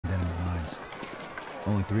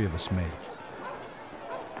Only 3 of us made it.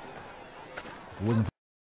 If it wasn't for...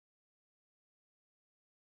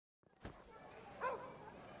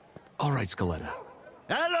 All right, Scaletta.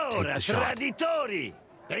 Allora, traditori!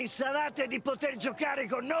 Pensavate di poter giocare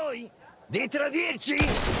con noi? Di tradirci?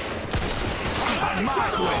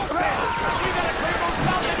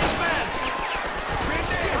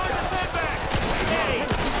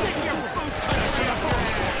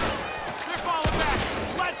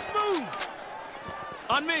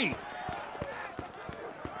 On me!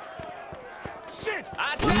 Shit!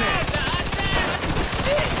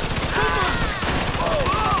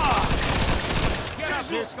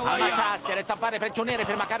 Ammacciarsi e zappare prigionieri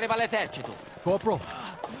prima che arriva l'esercito. Corporal,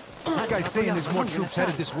 this guy's saying there's more troops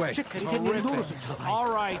headed this way.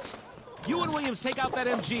 All right. You and Williams take out that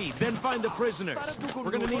MG, then find the prisoners.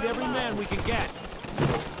 We're gonna need every man we can get.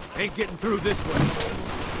 Ain't getting through this way.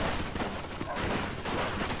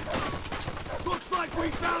 Looks like we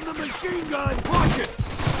found the machine gun! Watch it!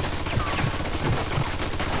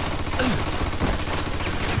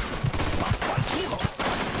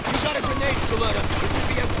 You got a grenade, Scaletta. This would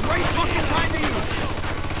be a great fucking time to use it.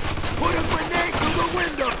 Put a grenade through the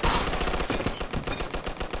window!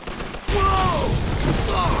 Whoa!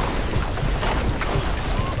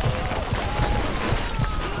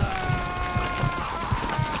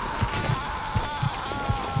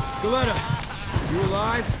 Scaletta, you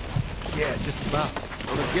alive? Yeah, just about.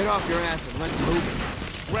 Well, then get off your ass and let's move it.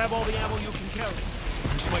 Grab all the ammo you can carry.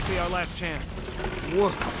 This might be our last chance.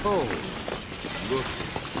 Whoa! Look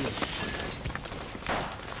at this shit.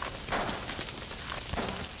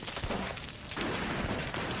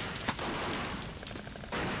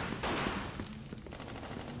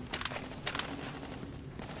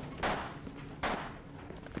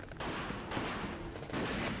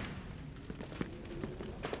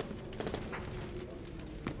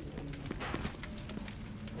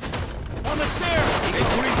 On the stairs! Hey,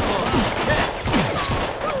 greaseball!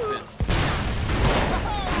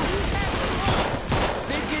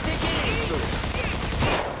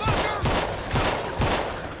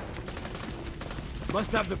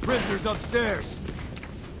 Must have the prisoners upstairs.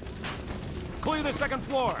 Clear the second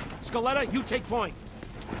floor. Scaletta, you take point.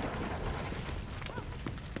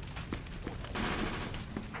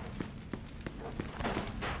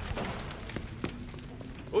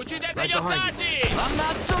 Uccidete gli ostaggi!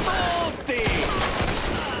 Ammazzo tutti!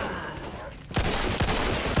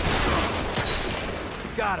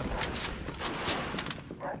 Got him.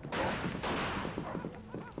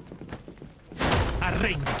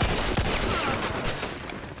 Arrendi.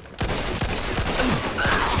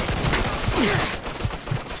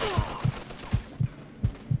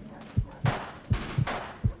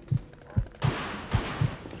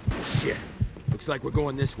 Shit. Looks like we're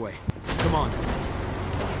going this way. Come on.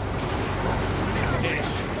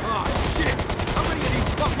 Oh, shit! How many of these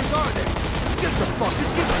fuckers are there? Who gives a fuck?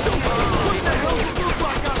 Just get shooting! What the hell is this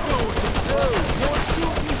block got going?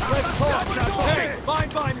 Let's talk! Hey,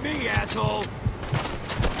 mind by me, asshole!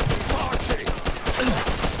 Marching!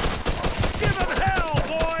 Give him hell,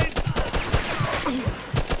 boys!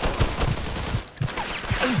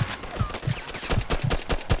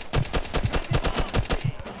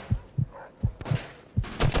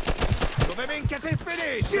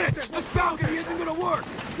 Shit! This balcony isn't gonna work!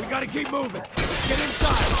 We gotta keep moving! Let's get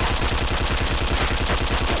inside!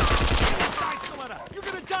 Inside, Scaletta! You're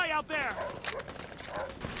gonna die out there!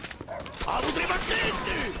 Altri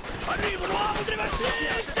fascisti! Arrivano altri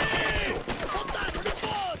fascisti! Lontano di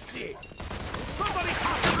pozzi! Somebody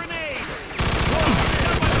toss a grenade!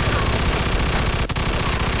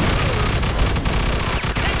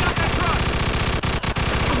 Take out that truck!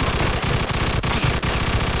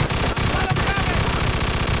 Let him have it!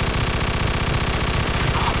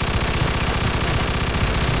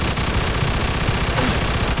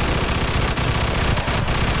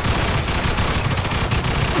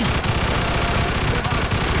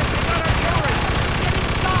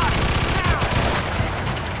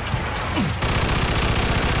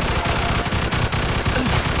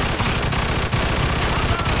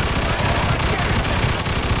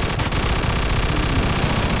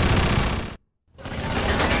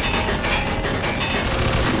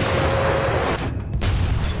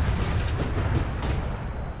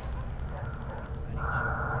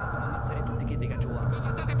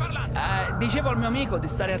 Dicevo al mio amico di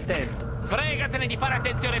stare attento. Fregatene di fare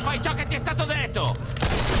attenzione, fai ciò che ti è stato detto!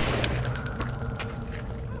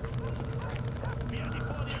 Vieni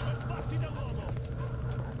fuori e combatti da uomo!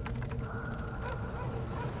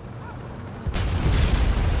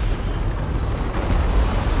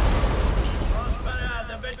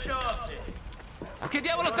 A che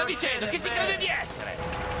diavolo sta sto dicendo? Chi si crede di essere?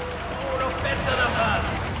 Un'offerta da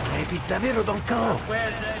fare. È davvero Don Calò?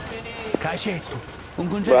 Cacetto. Un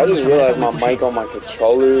Bro, I concerto just realized my mic on my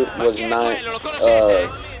controller was not Lo conoscete?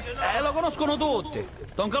 Lo conoscono tutti.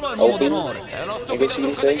 Don Calò è un uomo open. d'onore. È lo I stupido guess you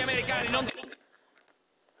can trucco degli say. americani, non di...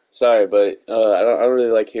 Sorry, but I don't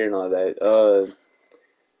really like hearing all that.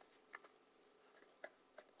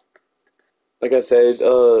 Like I said,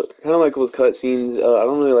 kind of like with cutscenes. I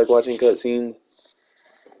don't really like watching cutscenes,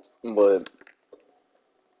 but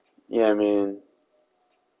yeah, man.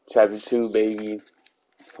 Chapter 2, baby.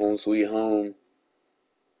 Home sweet home.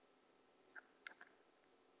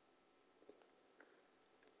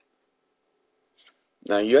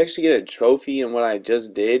 Now you actually get a trophy in what I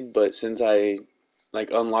just did, but since I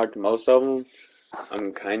like unlocked most of them,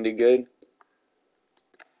 I'm kind of good.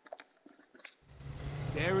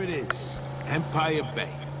 There it is. Empire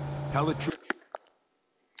Bay. Tell the truth.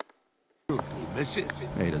 You miss it?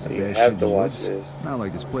 Hey, there's a You bear have shit to in the watch woods. this. Not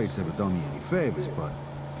like this place ever done me any favors, but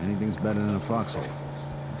anything's better than a foxhole.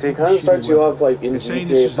 So it kind of starts you off like in They're saying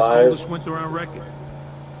this GTA is the 5. coldest winter on record.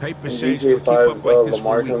 Paper In says GTA it'll keep 5, up like this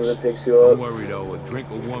Lamar for comes weeks. and picks you Don't up. worry though, a drink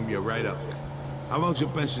will warm you right up. How long's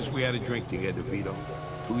it been since we had a drink together, Vito?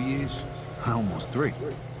 2 years? Almost 3.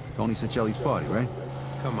 Tony Sicelli's party, right?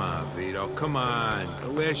 Come on, Vito, come on. The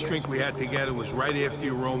last drink we had together was right after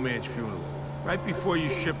your romance funeral. Right before you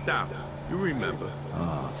shipped out. You remember.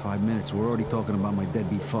 5 minutes. We're already talking about my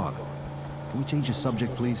deadbeat father. Can we change the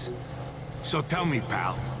subject, please? So tell me,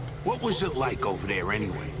 pal, what was it like over there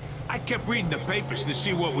anyway? I kept reading the papers to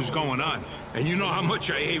see what was going on. And you know how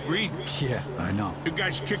much I hate reading. Yeah, I know. You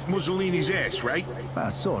guys kicked Mussolini's ass, right?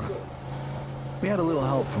 Sort of. We had a little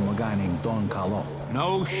help from a guy named Don Calò.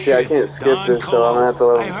 No See, shit. I can't skip Don this, so I'm gonna have to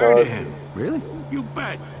let him I heard of talk. him. Really? You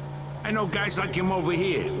bet. I know guys like him over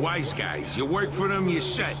here, wise guys. You work for them, you're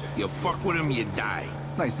set. You fuck with them, you die.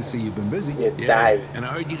 Nice to see you've been busy. You die. And I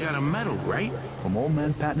heard you got a medal, right? From old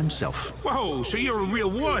man Patton himself. Whoa, so you're a real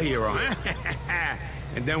war hero, huh?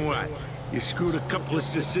 And then what? You screwed a couple of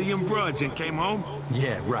Sicilian broads and came home?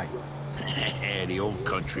 Yeah, right. The old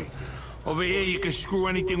country. Over here, you can screw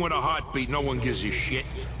anything with a heartbeat. No one gives a shit.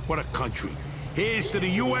 What a country. Here's to the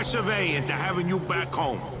US of A and to having you back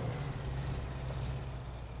home.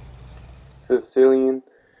 Sicilian.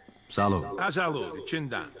 Salud. Salud, the chin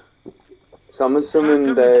down. So I'm assuming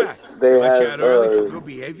Coming that back. they Let you out early for have, good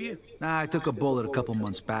behavior? Nah, I took a bullet a couple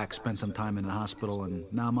months back, spent some time in the hospital, and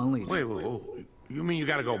now I'm on leave. Wait, you mean you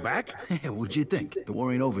gotta go back? What'd you think? The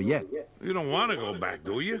war ain't over yet. You don't want to go back,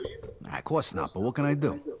 do you? Nah, of course not, but what can I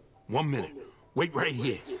do? 1 minute. Wait right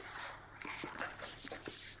here.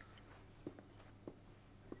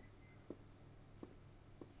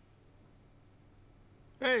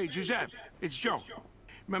 Hey, Giuseppe, it's Joe.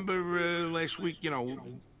 Remember last week, you know,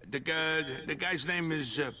 the guy's name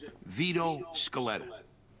is Vito Scaletta.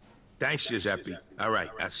 Thanks, Giuseppe. All right,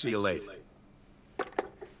 I'll see you later.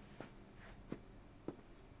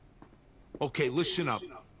 Okay, listen up.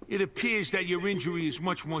 It appears that your injury is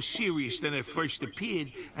much more serious than it first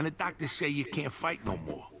appeared, and the doctors say you can't fight no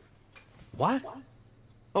more. What?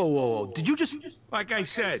 Oh, whoa, did you just... Like I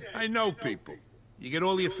said, I know people. You get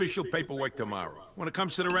all the official paperwork tomorrow. When it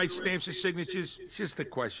comes to the right stamps and signatures, it's just a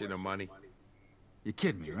question of money. You're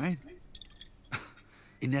kidding me, right?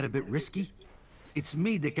 Isn't that a bit risky? It's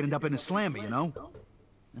me that could end up in a slammer, you know?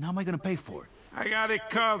 And how am I gonna pay for it? I got it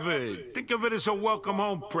covered. Think of it as a welcome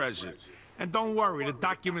home present. And don't worry, the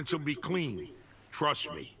documents will be clean.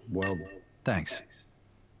 Trust me. Well, thanks.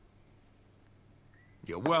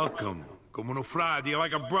 You're welcome. Como no frade, you're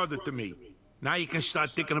like a brother to me. Now you can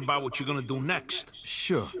start thinking about what you're gonna do next.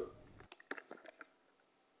 Sure.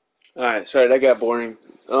 Alright, sorry, that got boring.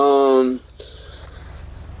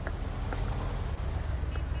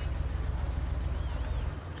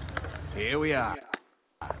 Here we are.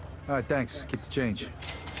 Alright, thanks. Keep the change.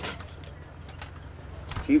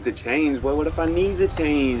 Keep the change, boy. What if I need the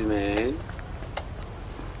change, man?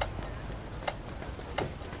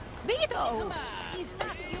 Vito!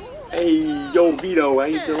 Hey, yo, Vito, how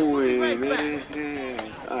you doing, man?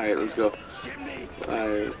 Alright, let's go.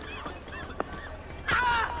 Alright.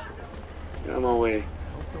 Get on my way.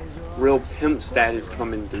 Real pimp status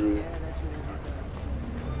coming through.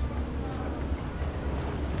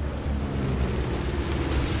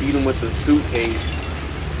 Beat him with the suitcase.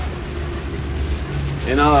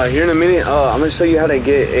 And here in a minute, I'm gonna show you how to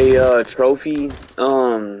get a trophy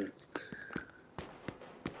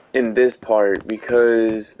in this part,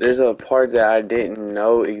 because there's a part that I didn't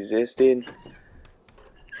know existed.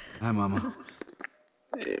 Hi, Mama.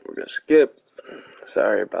 And we're gonna skip.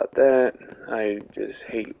 Sorry about that. I just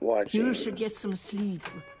hate watching. You should get some sleep.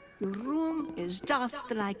 Your room is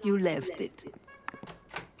just like you left it.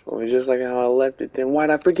 Oh, it's just like how I left it. Then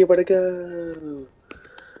why'd I forget where to go?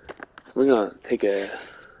 We're gonna take a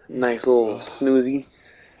nice little snoozy.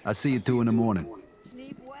 I'll see you 2 in the morning.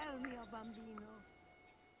 Sleep well, mio bambino.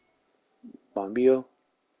 Bombio?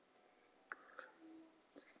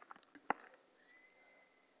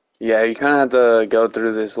 Yeah, you kind of have to go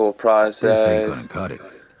through this little This ain't process. gonna cut it.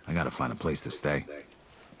 I gotta find a place to stay.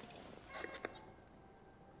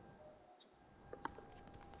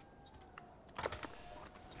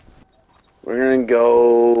 We're gonna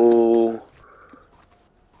go...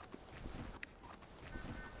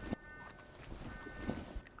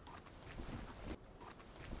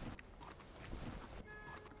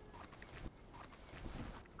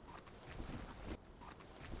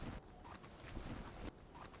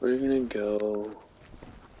 We're gonna go...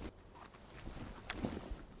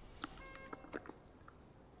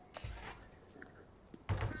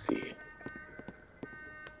 Let's see.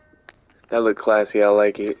 That look classy, I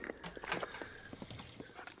like it.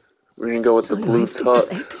 We're gonna go with the blue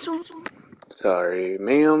tux. Sorry,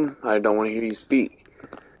 ma'am, I don't want to hear you speak.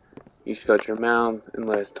 You shut your mouth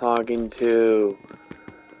unless talking to.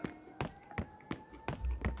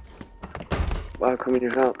 Wow, come in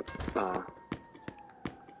your house.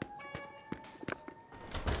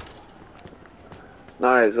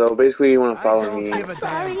 Alright, so basically you want to follow me. I'm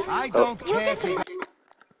sorry. I don't care if you...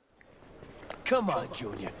 Come on,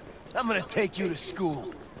 Junior. I'm gonna take you to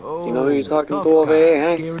school. Oh, You know who you're talking tough to over guy, here,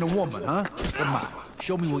 eh? Scaring a woman, huh? Come on,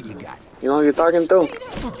 show me what you got. You know who you're talking to?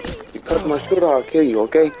 You touch my shooter, I'll kill you,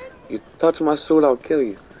 okay? You touch my suit, I'll kill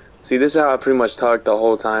you. See, this is how I pretty much talk the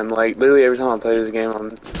whole time. Like, literally every time I play this game,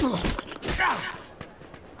 I'm...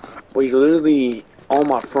 Well, you're literally on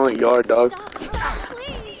my front yard, dog. Stop,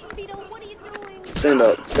 please. Vito, what are you doing?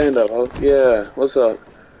 Stand up, oh. Yeah, what's up?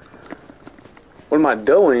 What am I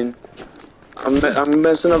doing? I'm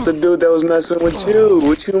messing up the dude that was messing with you.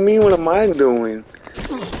 What you mean, what am I doing?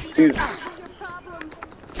 See,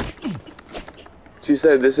 she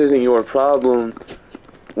said this isn't your problem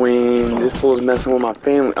when this fool's messing with my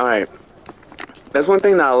family. Alright. That's one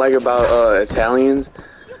thing that I like about Italians.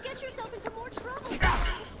 You'll get yourself into more trouble.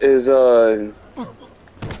 Is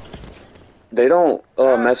they don't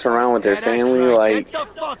mess around with their family. Like, Get the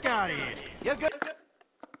fuck out of here. You're gonna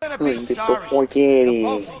get be the sorry. fuck out of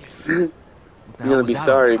here. You're gonna be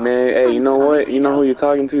sorry, man. Hey, you know what? You know who you're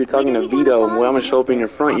talking to? You're talking to Vito. Well, I'm gonna show up in your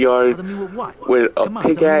front yard with a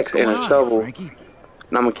pickaxe and a shovel.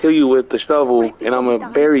 And I'm gonna kill you with the shovel, and I'm gonna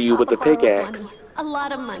bury you with the pickaxe. A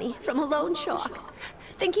lot of money from a loan shark,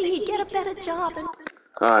 thinking he'd get a better job. And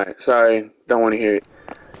Alright, sorry. Don't want to hear it.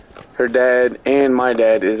 Her dad and my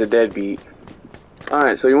dad is a deadbeat.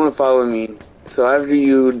 Alright, so you want to follow me. So after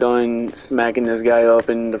you done smacking this guy up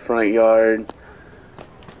in the front yard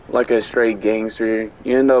like a straight gangster,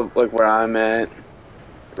 you end up like where I'm at,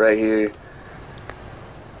 right here.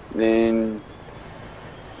 Then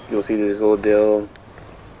you'll see this little deal.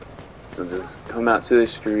 You'll just come out to the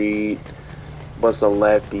street, bust a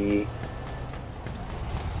lefty,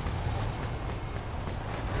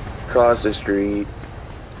 cross the street,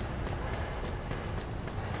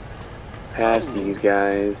 past these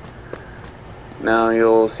guys. Now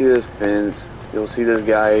you'll see this fence, you'll see this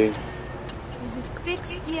guy. is it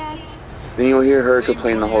fixed yet? Then you'll hear her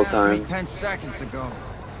complain the whole time. 10 seconds ago.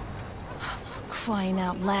 Crying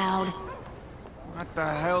out loud. What the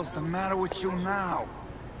hell's the matter with you now?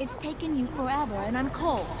 It's taken you forever, and I'm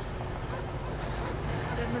cold.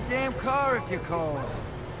 Sit in the damn car if you're cold.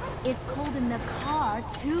 It's cold in the car,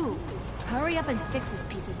 too. Hurry up and fix this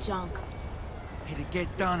piece of junk. It'd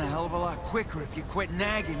get done a hell of a lot quicker if you quit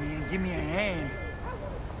nagging me and give me a hand.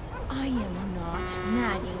 I am not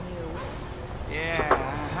nagging you. Yeah,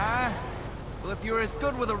 uh-huh. Well, if you're as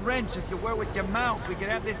good with a wrench as you were with your mouth, we could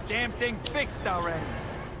have this damn thing fixed already.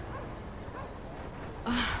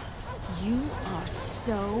 You are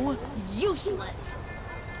so useless.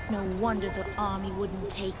 It's no wonder the army wouldn't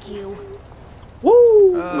take you.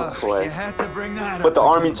 Woo! Not play. You had to bring that But up the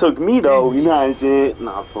army again. took me though, you know what I'm saying?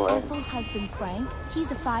 Not play. Ethel's husband, Frank,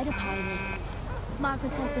 he's a fighter pilot.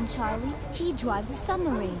 Margaret's husband, Charlie, he drives a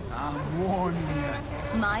submarine. I'm warning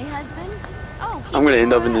you. My husband? Oh, he's I'm gonna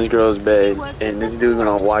end up in a this girl's bed, He works and at this the dude's gonna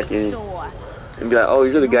grocery walk in store. and be like, "Oh,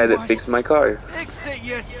 you're the guy that fixed my car." Fix it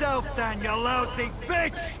yourself, then, you lousy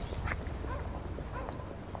bitch!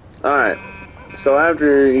 Alright, so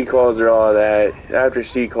after he calls her all that, after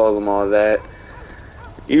she calls him all that,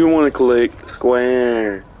 you want to click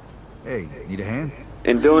square. Hey, need a hand?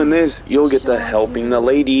 In doing this, you'll get the Sure helping do. the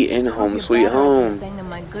lady in Home You're Sweet better at this Home thing than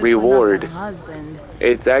my good-for-nothing reward. husband.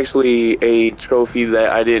 It's actually a trophy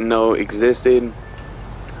that I didn't know existed.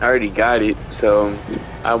 I already got it, so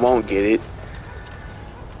I won't get it.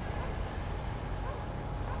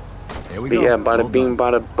 There we But go. yeah, bada All bing,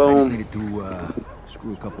 done. bada I just boom. needed to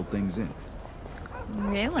screw a couple things in.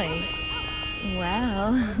 Really?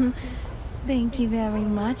 Well, thank you very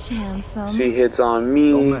much, handsome. She hits on Don't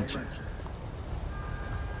me. mention.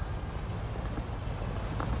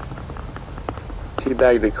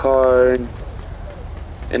 Teabag the card.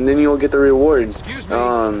 And then you'll get the reward. Excuse me.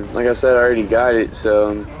 Like I said, I already got it,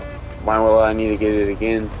 so why will I need to get it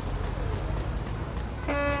again?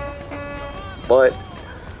 But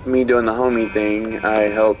me doing the homie thing, I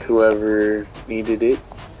helped whoever needed it.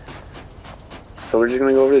 So we're just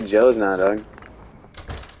gonna go over to Joe's now, dog.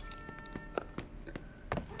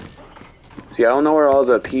 See, I don't know where all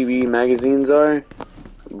the PB magazines are,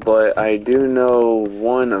 but I do know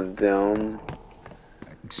one of them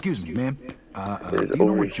Excuse me, ma'am. is Do you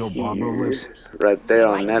know over where Joe Barbaro here, lives? right there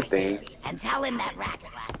on that thing. And tell him that racket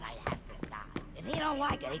last night has to stop. If he don't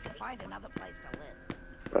like it, he can find another place to live.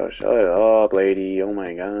 Bro, shut up, lady. Oh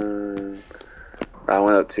my god. I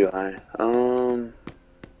went up too high.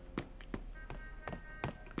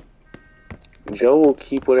 Joe will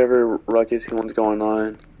keep whatever ruckus he wants going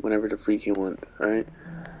on whenever the freak he wants, right?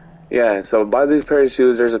 Yeah, so buy this pair of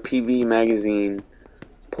shoes. There's a PB magazine.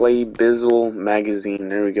 Play Bizzle magazine.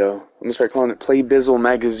 There we go. I'm gonna start calling it Play Bizzle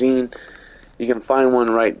magazine. You can find one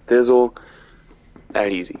right Bizzle.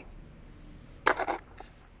 That easy.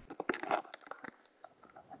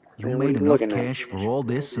 You made enough cash for all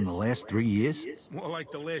this in the last 3 years? More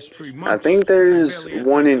like the last 3 months. I think there's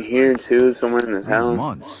one in here too, somewhere in this 3 house.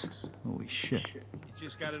 months? Holy shit. You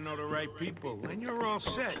just gotta know the right people, and you're all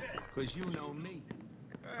set, because you know me.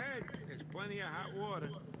 Go ahead, there's plenty of hot water.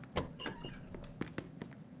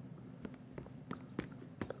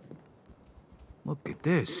 Look at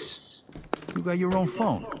this. You got your own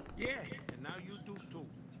phone. Yeah, and now you do too.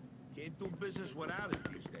 Can't do business without it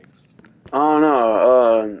these days. Oh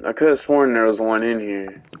no, I could have sworn there was one in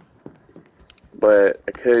here. But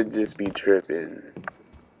I could just be tripping.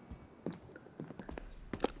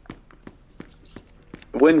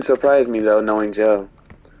 Wouldn't surprise me though, knowing Joe.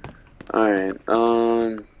 Alright,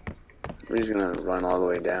 we're just gonna run all the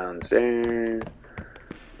way downstairs.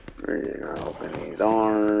 We're just gonna open these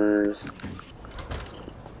doors.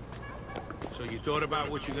 So you thought about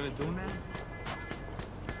what you're gonna do now?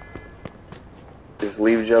 Just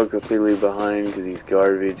leave Joe completely behind because he's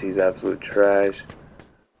garbage. He's absolute trash.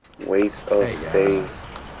 Waste of space.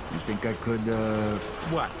 You think I could,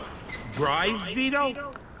 What? Drive,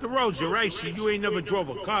 Vito? The roads are icy. You ain't never drove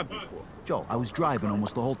a car before. Joe, I was driving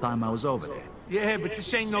almost the whole time I was over there. Yeah, but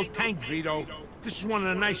this ain't no tank, Vito. This is one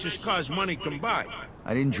of the nicest cars money can buy.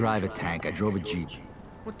 I didn't drive a tank, I drove a Jeep.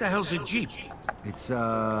 What the hell's a Jeep? It's,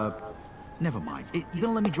 never mind. You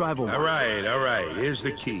gonna let me drive over? All right. Here's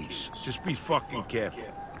the keys. Just be fucking careful.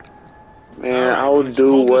 Man, I will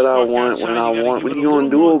do what I want when I want. What are you gonna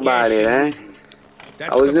do about it, eh?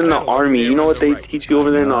 I was in the army. You know what they teach you over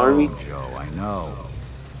there in the army? Joe, I know.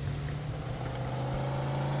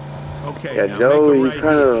 Okay, Yeah, now Joe, make a he's right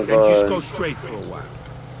kind here. of, Then just go straight for a while.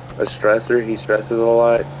 A stressor. He stresses a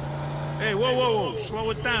lot. Hey, whoa. Slow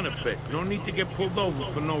it down a bit. You don't need to get pulled over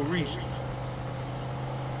for no reason.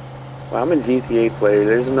 Well, I'm a GTA player.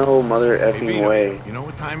 There's no mother Hey, effing Vito, way. you know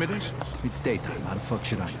what time it is? It's daytime, how the fuck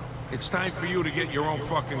should I know? It's time for you to get your own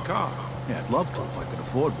fucking car. Yeah, I'd love to if I could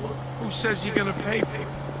afford one. Who says you're gonna pay for it?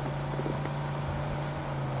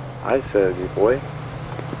 I says he, boy.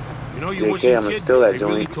 You know you JK, wasn't I'ma kidding. steal that They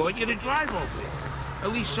really joint. taught you to drive over there.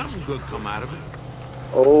 At least something good come out of it.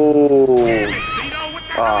 Oh. Damn it, Vito, what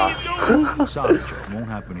the hell are you doing? Sorry, Joe, it won't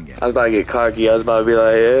happen again. I was about to get cocky. I was about to be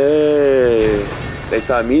like, hey. They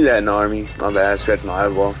taught me that in the army. My bad, I scratched my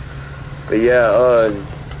eyeball. But yeah,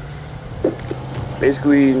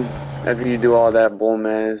 basically, after you do all that bull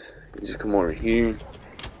mess, you just come over here.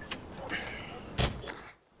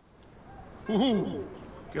 Ooh,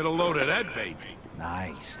 get a load of that, baby.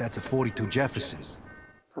 Nice, that's a 42 Jefferson.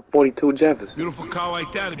 A 42 Jefferson. Beautiful car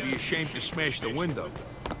like that would be ashamed to smash the window.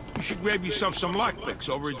 You should grab yourself some lockpicks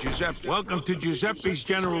over at Giuseppe. Welcome to Giuseppe's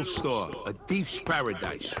General Store, a thief's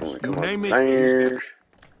paradise. You name it. Stairs,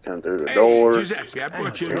 come through the Hey, door. Giuseppe, I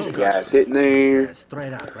brought you There's this a guy sitting there.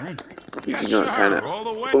 Straight up, right? You Yes, know, sir, kind all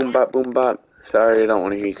the way. of boom bop. Sorry, I don't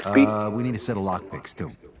want to hear you speak. We need a set of lockpicks,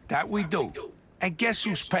 too. That we do. And guess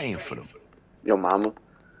who's paying for them? Yo, mama.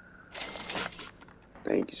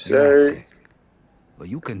 Thank you, That's sir. it. Well,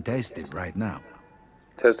 you can test it right now.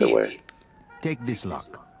 Test it where? Take this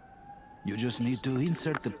lock. You just need to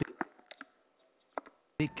insert the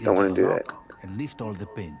pick Don't into wanna the do lock and lift all the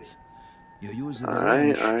pins. You use the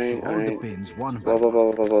Alright, wrench to hold the alright. pins one by Blah, blah,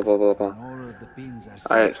 one. blah, blah, blah, blah, blah. All of the pins are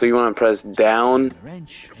set. Alright, so you want to press down The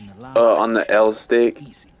wrench and allow on the L stick,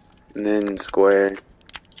 easy. and then square,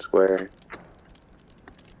 square,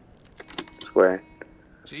 square.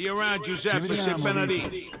 See you around, Giuseppe. Sit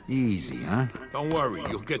Benedito. Easy, huh? Don't worry,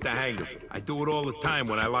 you'll get the hang of it. I do it all the time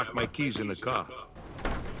when I lock my keys in the car.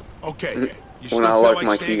 Okay, you still When I feel lock like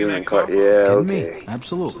my staying keys in in the that car, car? yeah, Kidding okay. me?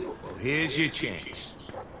 Absolutely. Well, here's your chance.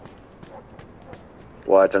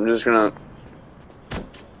 Watch, I'm just gonna...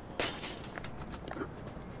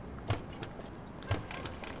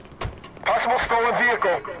 Possible stolen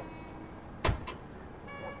vehicle.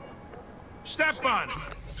 Step on it.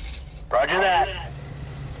 Roger that.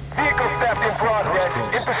 Vehicle theft in progress.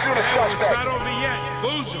 In pursuit of It's suspect. not over yet.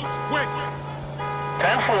 Lose him, quick.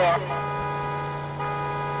 10-4.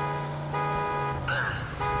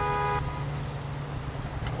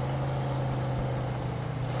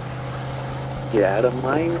 Get out of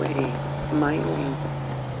my way. My way.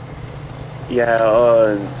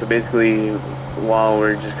 Yeah, so basically, while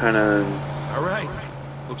we're just kind of... All right.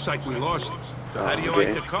 Looks like we lost him. So how do you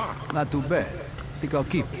like the car? Not too bad. I think I'll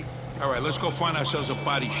keep it. All right, let's go find ourselves a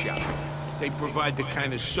body shop. They provide the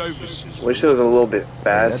kind of services. Wish it was a little bit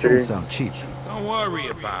That faster. don't sound cheap. Don't worry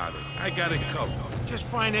about it. I got it covered. Just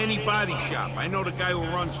find any body shop. I know the guy who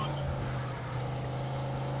runs them.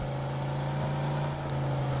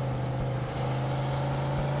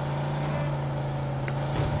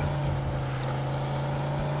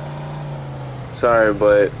 Sorry,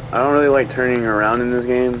 but I don't really like turning around in this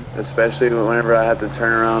game, especially whenever I have to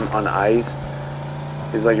turn around on ice.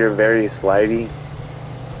 It's like you're very slidey.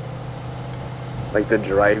 Like the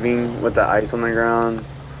driving with the ice on the ground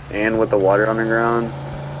and with the water on the ground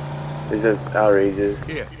is just outrageous.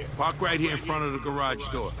 Here, park right here in front of the garage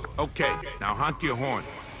door. Okay, now honk your horn.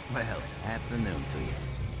 Well, afternoon to you.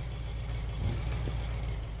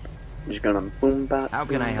 Just gonna boom bop. How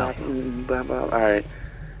can I help you? Boom, bop, bop. All right,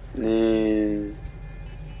 and then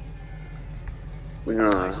we're gonna.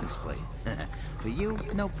 License plate. For you,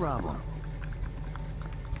 no problem.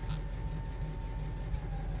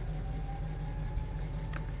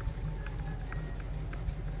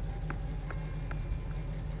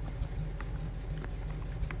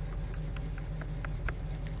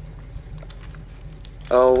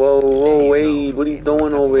 Oh, whoa, whoa, wait! What are you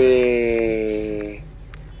doing over there?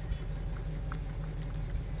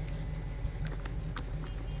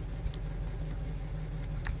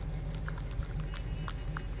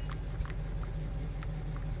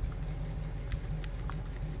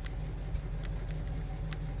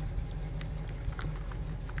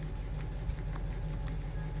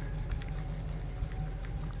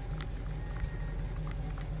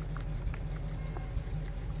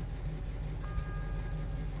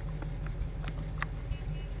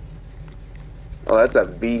 Oh, that's a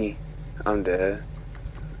B. I'm dead.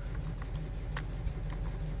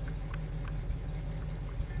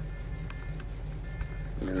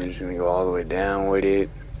 And we're just gonna go all the way down with it.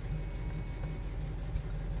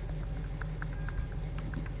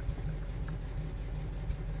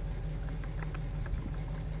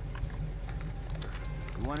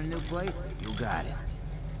 You want a new plate? You got it.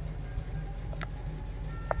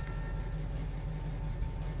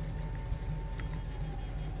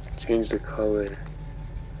 Change the color.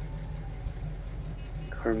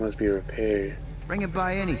 Car must be repaired. Bring it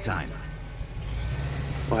by anytime.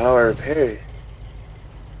 Well, how do I repair it?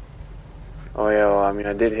 Oh yeah, well, I mean,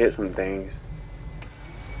 I did hit some things.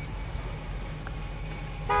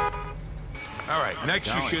 All right,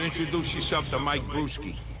 next you should introduce yourself to Mike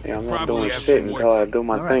Brewski. Yeah, I'm not Probably doing have shit some until I work. do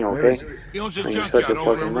my All thing, right, where okay? is it? He owns a I ain't shut junkyard your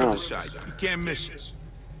over fucking in mouth. Riverside. You can't miss it.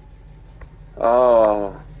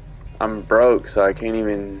 Oh, I'm broke, so I can't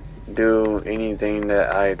even do anything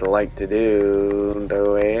that I'd like to do.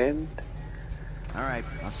 Do it. All right,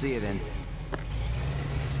 I'll see you then.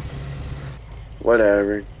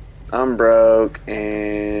 Whatever. I'm broke,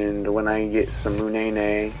 and when I get some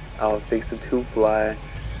Munene, I'll fix the two-fly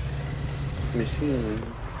machine.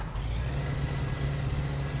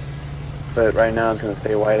 But right now it's gonna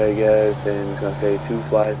stay white, I guess, and it's gonna say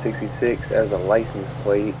two-fly 66 as a license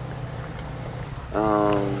plate.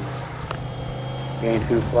 You ain't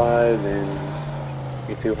too fly, then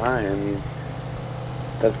you're too high. I mean,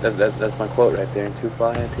 that's my quote right there. Too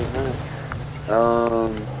fly, too high.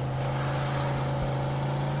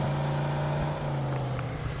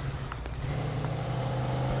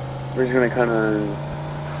 We're just gonna kind of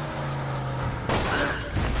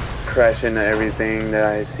crash into everything that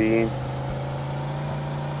I see.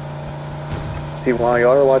 See, while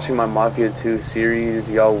y'all are watching my Mafia II series,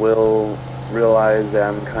 y'all will realize that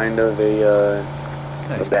I'm kind of a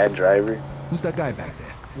bad driver. Who's that guy back there?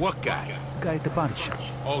 What guy? The guy at the body shop.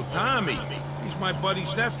 Oh, Tommy. He's my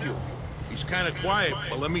buddy's nephew. He's kind of quiet,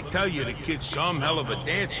 but let me tell you, the kid's some hell of a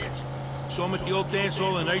dancer. Saw him at the old dance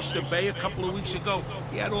hall in Oyster Bay a couple of weeks ago.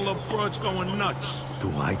 He had all the broads going nuts. Do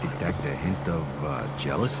I detect a hint of,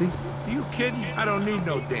 jealousy? Are you kidding? I don't need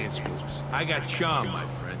no dance moves. I got charm, my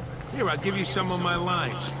friend. Here, I'll give you some of my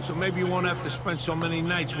lines, so maybe you won't have to spend so many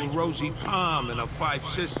nights with Rosie Palm and her 5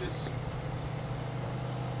 sisters.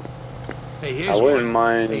 Hey, here's I wouldn't one.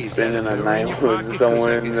 mind Hey, spending a in night your with pocket? someone 'Cause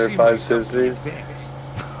I and can their see 5 myself in your sisters. pants.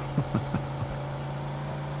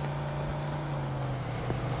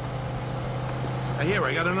 Here,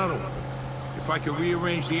 I got another one. If I could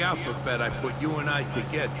rearrange the alphabet, I'd put you and I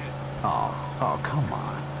together. Oh, come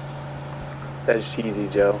on. That's cheesy,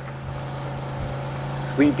 Joe.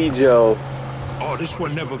 Sleepy Joe. Oh, this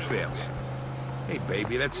one never fails. Hey,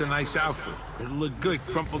 baby, that's a nice outfit. It'll look good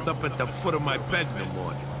crumpled up at the foot of my bed in the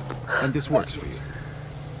morning. And this works for you.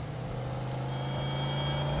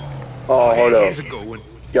 Oh, hold up. Here's a good one.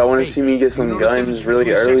 Y'all want to Hey, see me get some you know the guns difference really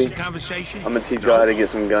between early? sex and conversation? I'm gonna teach y'all how to get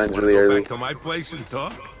some guns Wanna really go early. back to my place and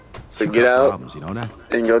talk? So get out Problems, you know that?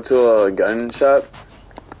 and go to a gun shop.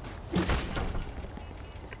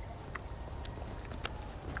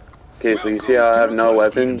 Okay, so you see how I have no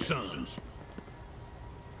weapons?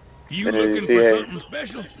 You And then you looking see for it. something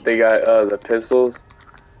special? They got the pistols.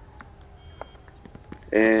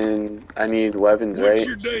 And I need weapons, What's right?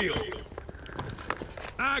 your deal?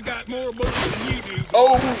 I got more bullets than you do.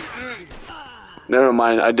 Oh! Never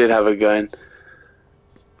mind, I did have a gun.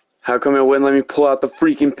 How come it wouldn't let me pull out the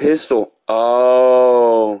freaking pistol?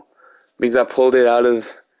 Oh, means I pulled it out of...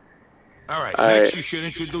 Alright, All next right. you should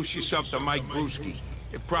introduce yourself to Mike Brewski.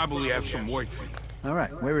 He'll probably have some work for you. All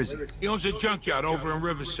right, where is he? He owns a junkyard over in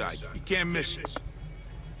Riverside. You can't miss it.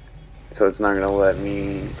 So it's not gonna let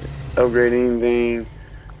me upgrade anything.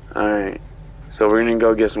 Alright, so we're gonna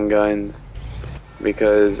go get some guns.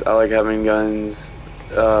 Because I like having guns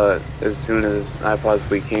as soon as I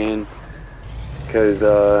possibly can. Because,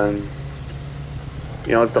 you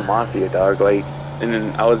know, it's the Mafia, dog. Like, and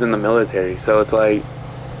then I was in the military, so it's like,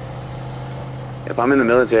 if I'm in the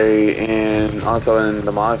military and also in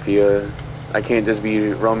the Mafia, I can't just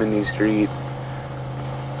be roaming these streets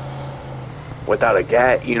without a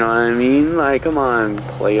gat, you know what I mean? Like, come on,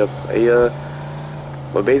 playa.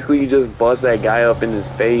 But basically, you just bust that guy up in his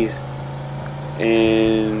face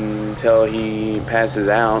until he passes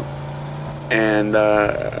out and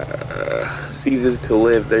ceases to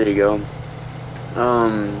live. There you go.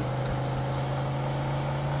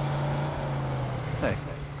 Hey,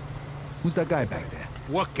 who's that guy back there?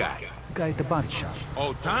 What guy? The guy at the body shop.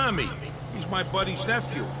 Oh, Tommy. He's my buddy's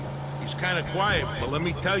nephew. He's kind of quiet, but let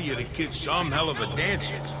me tell you, the kid's some hell of a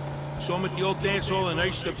dancer. Saw him at the old dance hall in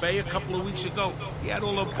Oyster Bay a couple of weeks ago. He had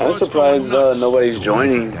all the I'm broads surprised going nuts. nobody's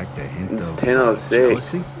joining. Detect a hint It's of, 10:06.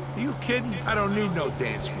 jealousy? Are you kidding? I don't need no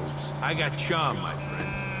dance moves. I got charm, my friend.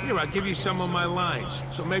 Here, I'll give you some of my lines.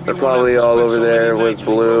 So maybe They're you won't have probably to all spend over so many there nights with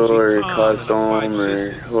Blue Rosie or Palm and her Custom 5 or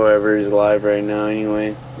sisters. whoever's live right now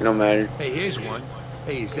anyway. It don't matter. Hey, here's one.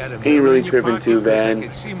 Hey, is that a Ain't mirror really in your tripping pocket? too 'Cause bad. I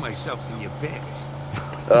can see myself in your pants.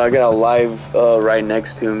 I got a live right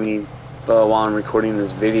next to me while I'm recording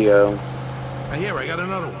this video. Now here, I got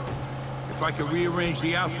another one. If I could rearrange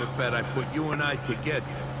the alphabet, I'd put you and I together.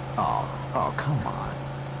 Oh, come on.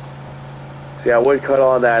 See, I would cut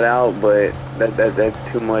all that out, but that's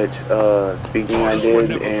too much speaking I this one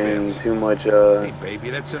did never and fails. too much Hey, baby,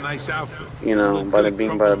 that's a nice outfit. you know, Look bada good bing,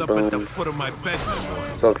 crumpled bada up at the boom. foot of my bed in the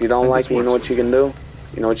morning. So if you don't And like this it, you know works what you can do?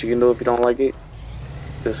 You know what you can do if you don't like it?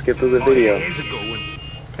 Just skip through the Oh, video. here's a good one.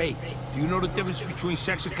 Hey, do you know the difference between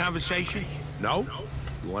sex and conversation? No?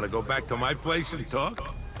 You want to go back to my place and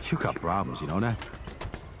talk? You got problems, you know that?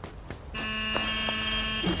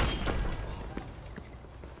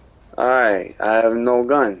 Alright, I have no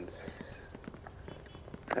guns.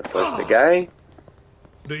 I push the guy,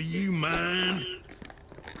 Do you mind?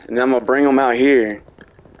 and then I'm gonna bring him out here.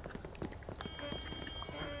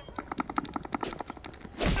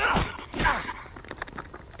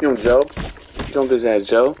 You know, Joe. Jump his ass,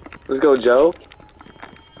 Joe. Let's go, Joe.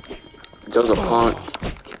 Joe's a punk.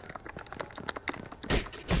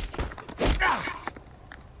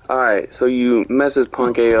 Alright, so you mess this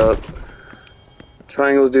punk A up.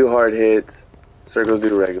 Triangles do hard hits. Circles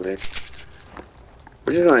do regular.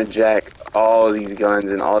 We're just gonna jack all these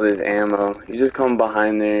guns and all this ammo. You just come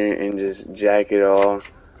behind there and just jack it all.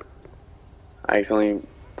 I accidentally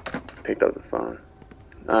picked up the phone.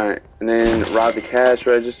 Alright, and then rob the cash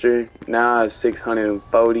register. Now I have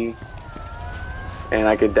 640. And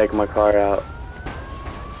I could deck my car out.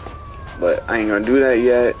 But I ain't gonna do that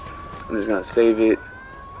yet. I'm just gonna save it.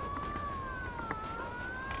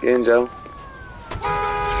 Get in, Joe.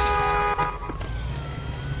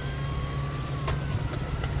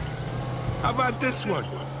 How about this one?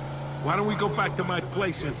 Why don't we go back to my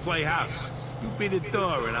place and play house? You be the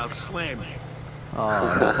door and I'll slam you.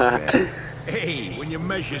 Oh, Hey, when you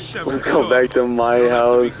measure 7 Let's go back to my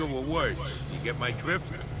house. You get my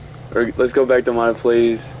drift? Or let's go back to my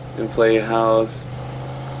place and play house.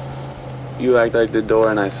 You act like the door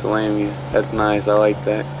and I slam you. That's nice. I like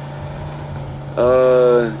that.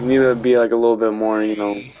 You need to be like a little bit more, you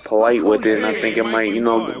know, polite with it, and I think it might, you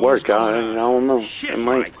know, work out. I don't know. Shit, it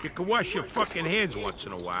might. Mike, you can wash your fucking hands once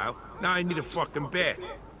in a while. Now I need a fucking bath.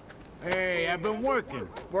 Hey, I've been working.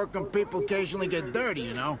 Working people occasionally get dirty,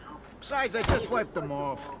 you know? Besides, I just wiped them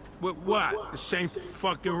off. With what? The same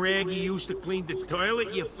fucking rag you used to clean the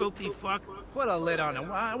toilet, you filthy fuck? Put a lid on it.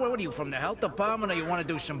 What are you, from the health department, or you want to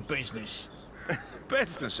do some business?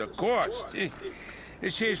 Business, of course.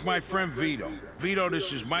 This here's my friend Vito. Vito,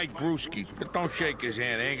 this is Mike Brewski. But don't shake his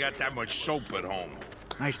hand. I ain't got that much soap at home.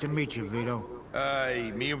 Nice to meet you, Vito.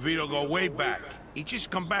 Me and Vito go way back. He just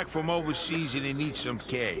come back from overseas and he needs some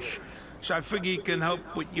cash. So I figure he can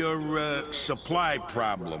help with your, supply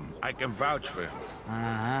problem. I can vouch for him.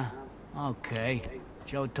 Uh-huh. Okay.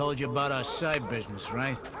 Joe told you about our side business,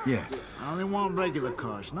 right? Yeah. I only want regular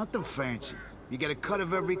cars, nothing fancy. You get a cut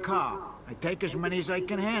of every car. I take as many as I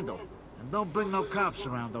can handle. And don't bring no cops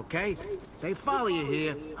around, okay? They follow you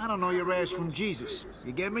here. I don't know your ass from Jesus.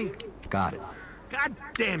 You get me? Got it. God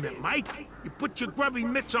damn it, Mike! You put your grubby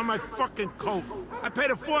mitts on my fucking coat. I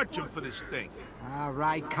paid a fortune for this thing. All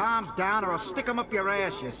right, calm down or I'll stick them up your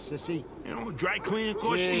ass, you sissy. You know, dry cleaning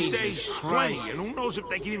costs these days plenty, and who knows if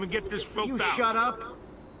they can even get this filth out. You shut up.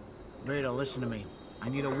 Vito, listen to me. I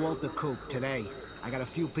need a Walter coupe today. I got a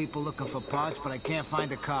few people looking for parts, but I can't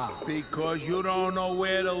find a car. Because you don't know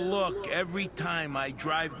where to look. Every time I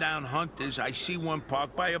drive down Hunters, I see one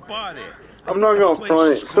parked by a bar there. I'm not gonna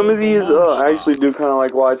front it. Some of these I actually do kind of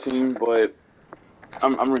like watching, but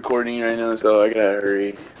I'm recording right now, so I gotta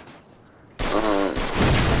hurry.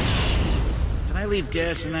 Did I leave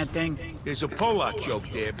gas in that thing? There's a Polak joke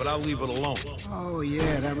there, but I'll leave it alone. Oh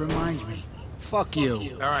yeah, that reminds me. Fuck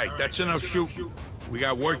you. All right, that's enough shooting. We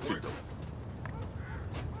got work to do.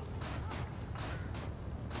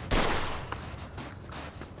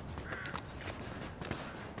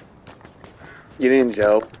 Get in,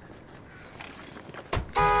 Joe.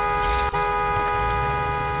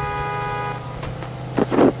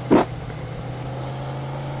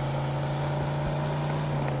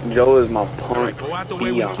 Joe is my punk. All right, go out the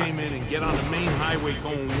way we came in and get on the main highway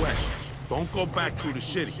going west. Don't go back through the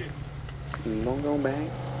city. Don't go back.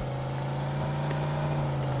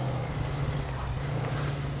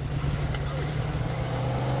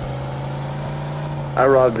 I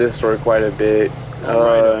robbed this store quite a bit.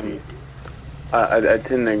 I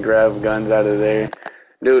tend to grab guns out of there.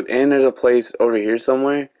 Dude, and there's a place over here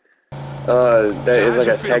somewhere. That is like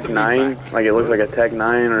a Tech 9. Like it looks like a Tech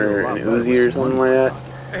 9 or an Uzi or something like that.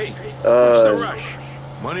 Hey, what's the rush?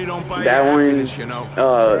 Money don't buy that one happiness, you know.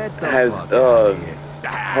 has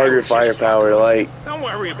harder firepower, like,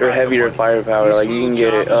 or heavier firepower. Like you can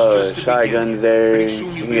get shotguns there,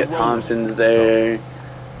 you can get Thompsons there.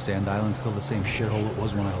 Sand Island's still the same shithole it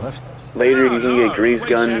was when I left? Later you can get grease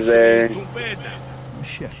guns there. Oh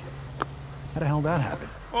shit. How the hell did that happen?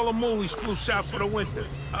 All the moolies flew south for the winter.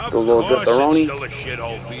 Of The little course Zipperoni. it's still a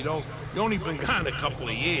shithole, Vito. You only been gone a couple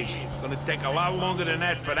of years. Gonna take a lot longer than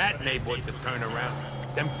that for that neighborhood to turn around.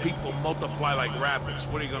 Them people multiply like rabbits.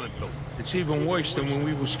 What are you gonna do? It's even worse than when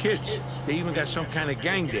we was kids. They even got some kind of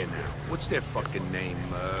gang there now. What's their fucking name?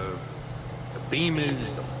 The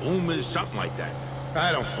Beamers, the Boomers, something like that.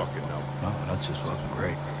 I don't fucking know. Oh, that's just fucking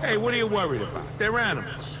great. Hey, what are you worried about? They're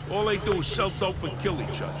animals. All they do is sell dope and kill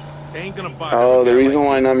each other. They ain't gonna bother. Oh, the reason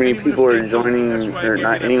why not many people are joining, or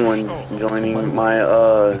not anyone's joining my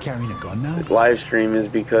carrying a gun now? live stream is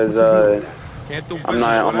because I'm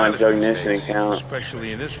not on my Jugnition account.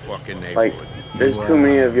 Especially in this fucking neighborhood. Like, there's too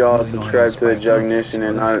many of y'all subscribed to the Jugnition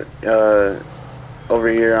and not over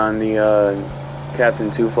here on the Captain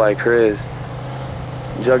Two Fly Chris.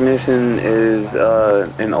 Jugnition is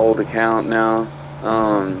an old account now.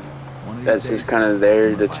 That's just kind of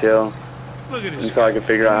there to chill until I can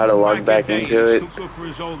figure out how to log back into it.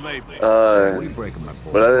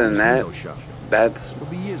 But other than that, that's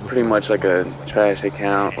pretty much like a trash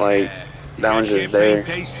account. Like, that one's just there.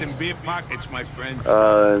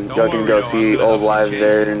 Y'all can go see old lives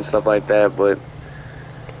there and stuff like that. But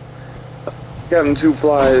Captain Two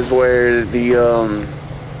Fly is where the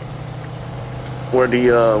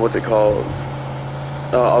what's it called?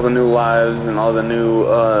 All the new lives and all the new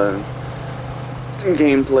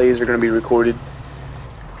gameplays are gonna be recorded.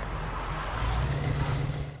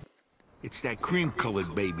 It's that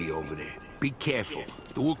cream-colored baby over there. Be careful.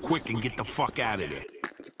 Do it quick and get the fuck out of there.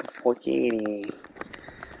 Fuck it.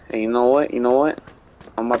 Hey, you know what? You know what?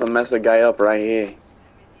 I'm about to mess a guy up right here.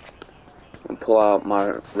 I'm gonna pull out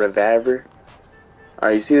my revolver.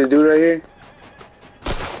 Alright, you see the dude right here?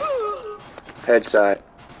 Headshot.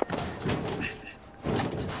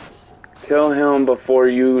 Kill him before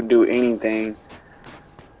you do anything.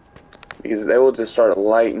 Because they will just start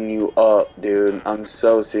lighting you up, dude. I'm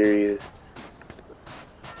so serious.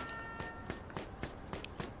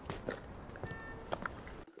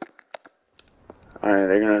 Alright,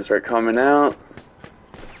 they're gonna start coming out.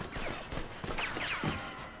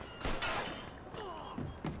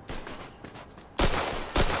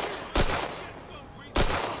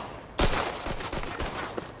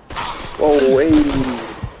 Oh, wait.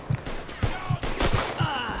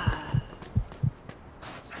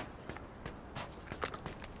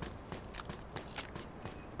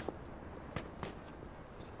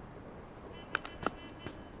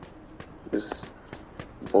 This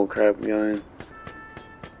bullcrap gun.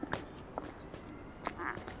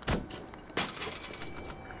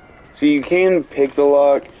 So you can pick the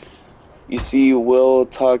lock. You see Will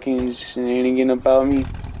talking shenanigan about me.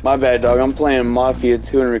 My bad, dog. I'm playing Mafia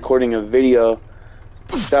 2 and recording a video.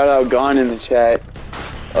 Shout out Gone in the chat.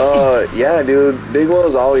 Yeah, dude. Big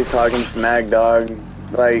Will's always talking smack, dog.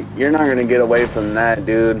 Like, you're not gonna get away from that,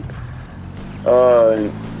 dude.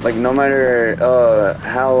 Like, no matter,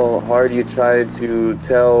 how hard you try to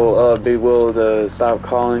tell, Big Will to stop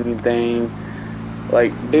calling anything,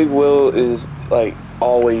 like, Big Will is, like,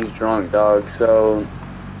 always drunk, dog. So,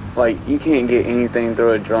 like, you can't get anything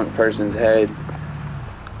through a drunk person's head.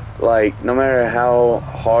 Like, no matter how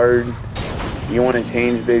hard you want to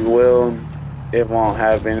change Big Will, it won't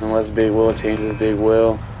happen unless Big Will changes Big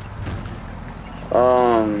Will.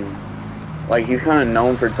 Like, he's kind of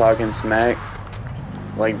known for talking smack.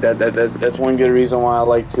 Like, that's one good reason why I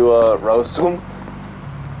like to, roast him.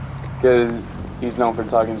 Because he's known for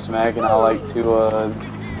talking smack, and I like to,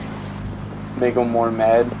 make him more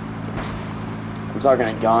mad. I'm talking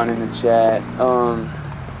to Gone in the chat.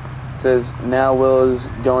 Says, now Will is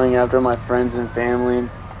going after my friends and family.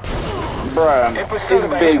 Bruh, it's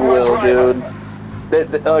Big Will, dude.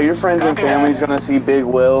 Your friends and family's gonna see Big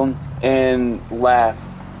Will and laugh.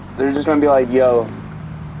 They're just gonna be like, yo,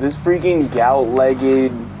 this freaking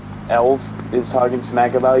gout-legged elf is talking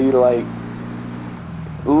smack about you. Like,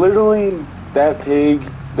 literally, that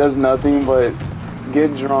pig does nothing but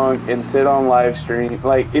get drunk and sit on live stream.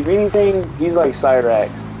 Like, if anything, he's like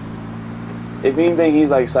Cyrax. If anything,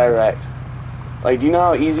 he's like Cyrax. Like, do you know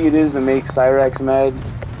how easy it is to make Cyrax mad?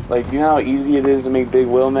 Like, do you know how easy it is to make Big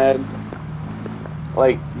Will mad?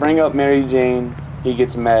 Like, bring up Mary Jane, he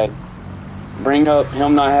gets mad. Bring up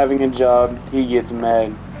him not having a job, he gets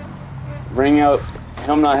mad. Bring up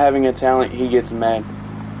him not having a talent, he gets mad.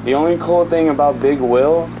 The only cool thing about Big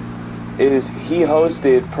Will is he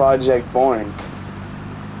hosted Project Born.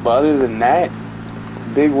 But other than that,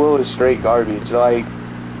 Big Will is straight garbage. Like,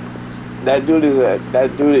 that dude is a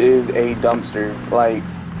dumpster. Like,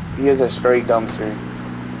 he is a straight dumpster.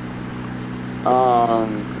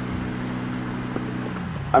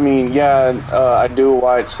 I mean, yeah, I do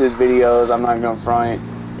watch his videos, I'm not gonna front.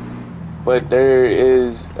 But there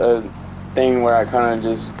is a thing where I kind of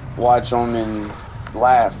just watch them and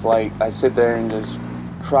laugh. Like, I sit there and just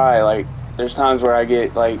cry. Like, there's times where I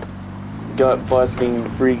get, like, gut-busting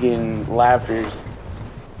freaking laughters.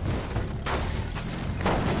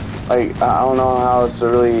 Like, I don't know how else to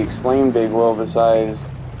really explain Big Will besides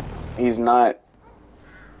he's not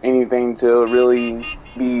anything to really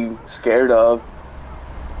be scared of.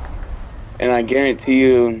 And I guarantee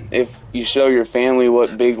you, if you show your family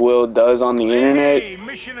what Big Will does on the internet,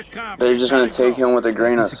 they're just gonna take him with a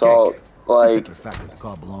grain of salt. Like,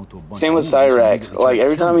 same with Cyrax. Like,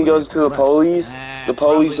 every time he goes to the police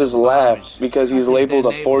just laugh because he's labeled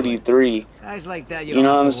a 43. You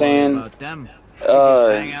know what I'm saying?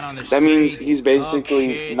 That means he's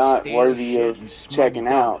basically not worthy of checking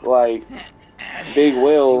out. Like, Big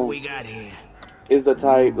Will is the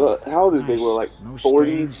type. Look, how old is Big Will? Like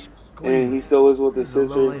 40, and he still lives with his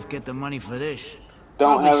sister.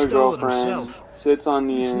 Don't have a girlfriend. Sits on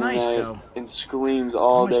the internet and screams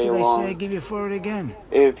all day long.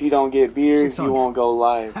 If he don't get beer, he won't go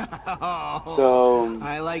live. So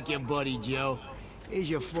I like your buddy, Joe. Here's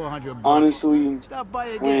your 400 bucks. Honestly, stop by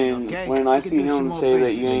again, okay? when I see him say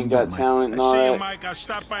that you ain't got talent and all that,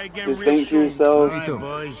 just think to yourself,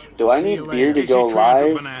 do I need beer to go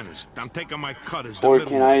live? Or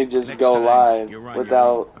can I just go live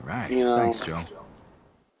without, you know? Thanks, Joe.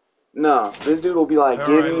 No, this dude will be like, All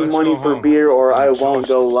give right, me let's money go for home. beer or I'm I won't go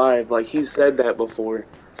exhausted. live. Like, he's said that before.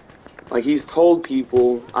 Like, he's told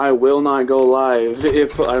people, I will not go live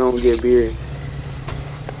if I don't get beer.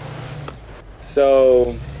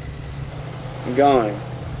 So, Gone.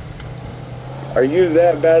 Are you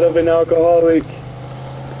that bad of an alcoholic?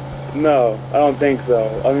 No, I don't think so.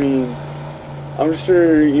 I mean, I'm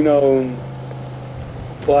sure, you know,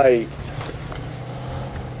 like,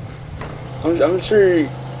 I'm sure,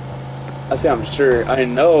 I'm sure, I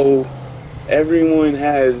know everyone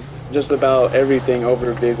has just about everything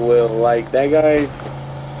over Big Will. Like, that guy,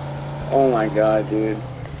 oh my god, dude.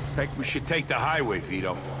 We should take the highway,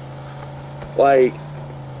 Vito. Like,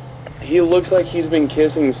 he looks like he's been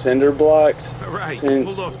kissing cinder blocks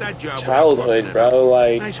since childhood, bro.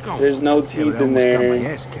 Like, there's no teeth in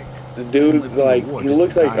there. The dude's like, he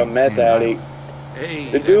looks like a meth addict.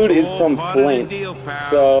 The dude is from Flint,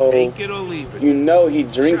 so you know he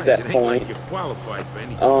drinks at Flint.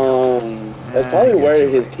 That's probably where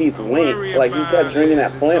his teeth went. Like, he kept drinking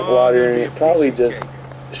that Flint water, and it probably just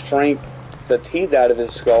shrank the teeth out of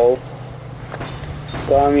his skull.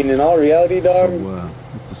 So, I mean, in all reality, dog,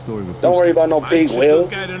 what's the story with don't worry about no Big Will.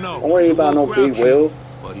 Don't worry about no Big Will.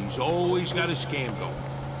 But he's always got a scam going.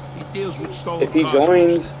 He deals with stolen If he cars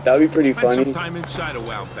joins, that'd be pretty Spent funny. some time inside a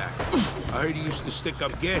while back. I heard he used to stick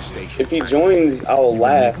up gas stations. If he joins, I'll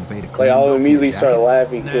laugh. Like, I'll immediately start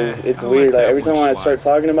laughing because it's weird. Like, every time I start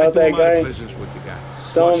talking about that guy,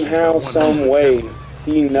 somehow, some way,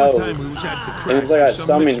 he knows. And it's like I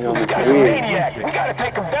summon him. It's weird. We gotta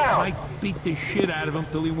take him down. I beat the shit out of him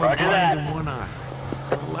till he went blind in one eye.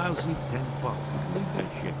 A lousy $10. Believe that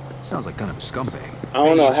shit. Sounds like kind of a scumbag. I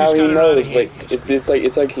don't know how he knows, but it's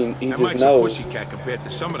like he just Mike's knows. a pussycat compared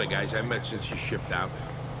to some of the guys I met since he shipped out.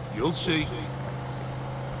 You'll see.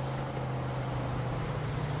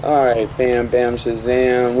 Alright, fam, bam,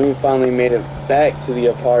 shazam. We finally made it back to the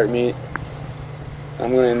apartment.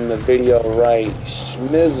 I'm gonna end the video right.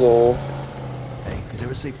 Schmizzle. Hey, is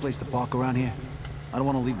there a safe place to park around here? I don't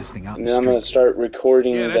want to leave this thing out in And the then I'm street. gonna start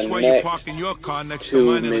recording Yeah, that's the why you're next parking your car next to 2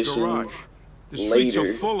 mine in the missions garage. The streets later.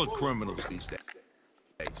 are full of criminals these days.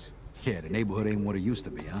 Yeah, the neighborhood ain't what it used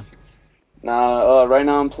to be, huh? Nah, right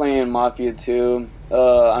now I'm playing Mafia 2.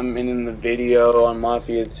 I'm in the video on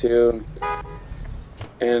Mafia 2.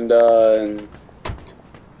 And,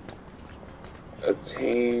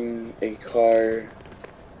 obtain a car.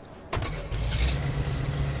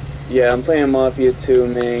 Yeah, I'm playing Mafia 2,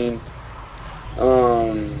 man.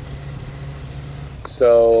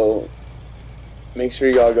 So, make sure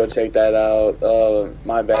y'all go check that out.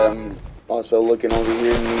 My bad, I'm also looking over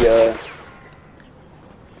here in the,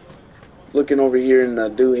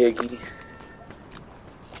 doohickey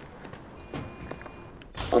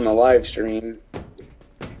on the live stream.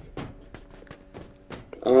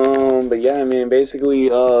 But yeah, man, basically,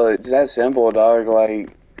 it's that simple, dog. Like,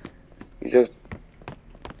 you just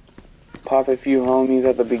pop a few homies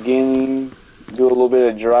at the beginning, do a little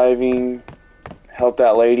bit of driving, help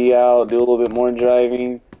that lady out, do a little bit more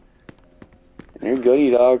driving, and you're goody,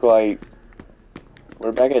 dog. Like,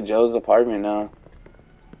 we're back at Joe's apartment now.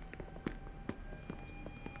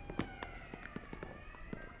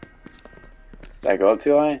 Did I go up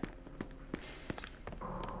too high?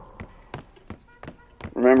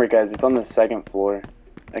 Remember, guys, it's on the 2nd floor.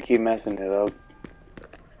 I keep messing it up.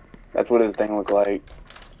 That's what his thing looked like.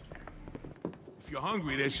 If you're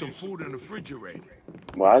hungry, there's some food in the refrigerator.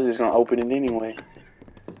 Well, I was just gonna open it anyway.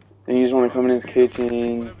 Then you just wanna come in his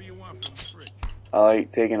kitchen. I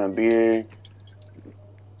like taking a beer.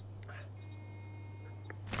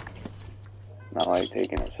 I like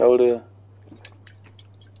taking a soda.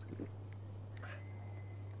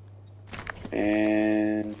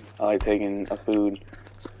 And I like taking a food.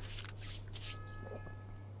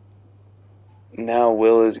 Now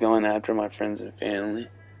Will is going after my friends and family.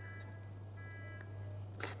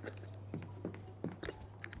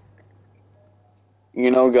 You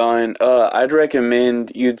know, Gone, I'd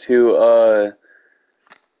recommend you to, alright,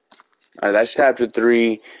 that's chapter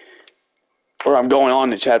 3, or I'm going on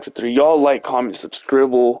to chapter 3. Y'all like, comment,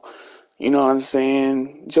 subscribe, you know what I'm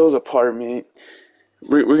saying? Joe's apartment.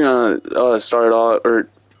 We're gonna, start off, or,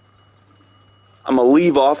 I'm gonna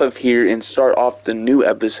leave off of here and start off the new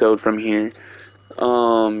episode from here.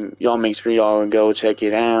 Y'all make sure y'all go check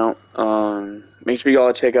it out. Make sure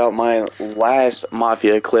y'all check out my last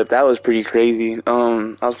Mafia clip. That was pretty crazy.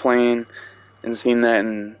 I was playing and seen that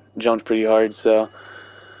and jumped pretty hard, so.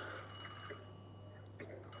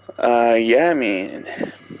 Yeah, man.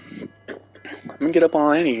 I'm gonna get up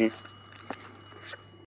on out of here.